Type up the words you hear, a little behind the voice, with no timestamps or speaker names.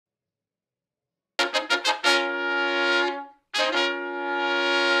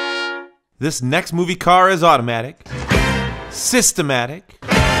This next movie car is automatic, systematic,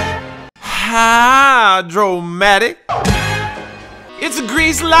 hydromatic. It's a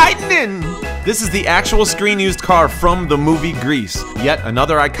Grease Lightning! This is the actual screen-used car from the movie Grease, yet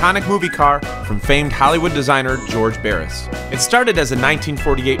another iconic movie car from famed Hollywood designer George Barris. It started as a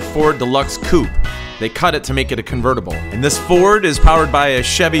 1948 Ford Deluxe Coupe. They cut it to make it a convertible. And this Ford is powered by a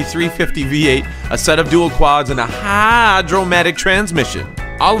Chevy 350 V8, a set of dual quads, and a hydromatic transmission.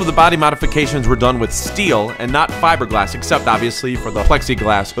 All of the body modifications were done with steel and not fiberglass, except obviously for the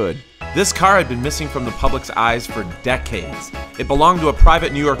plexiglass hood. This car had been missing from the public's eyes for decades. It belonged to a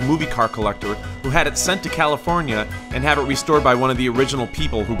private New York movie car collector who had it sent to California and have it restored by one of the original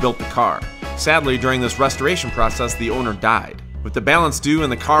people who built the car. Sadly, during this restoration process, the owner died. With the balance due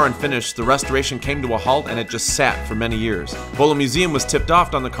and the car unfinished, the restoration came to a halt and it just sat for many years. Volo Museum was tipped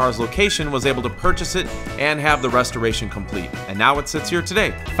off on the car's location, was able to purchase it, and have the restoration complete. And now it sits here today.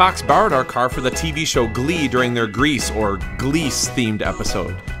 Fox borrowed our car for the TV show Glee during their Grease or Glease-themed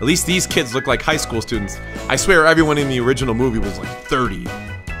episode. At least these kids look like high school students. I swear everyone in the original movie was like 30.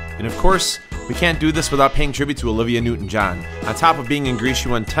 And of course, we can't do this without paying tribute to Olivia Newton-John. On top of being in Grease, she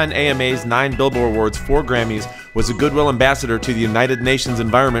won 10 AMAs, 9 Billboard Awards, 4 Grammys, was a Goodwill Ambassador to the United Nations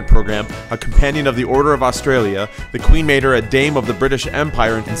Environment Program, a Companion of the Order of Australia, the Queen made her a Dame of the British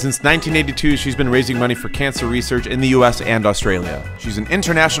Empire, and since 1982 she's been raising money for cancer research in the US and Australia. She's an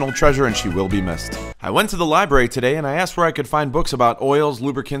international treasure and she will be missed. I went to the library today and I asked where I could find books about oils,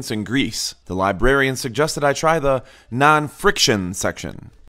 lubricants, and grease. The librarian suggested I try the non-friction section.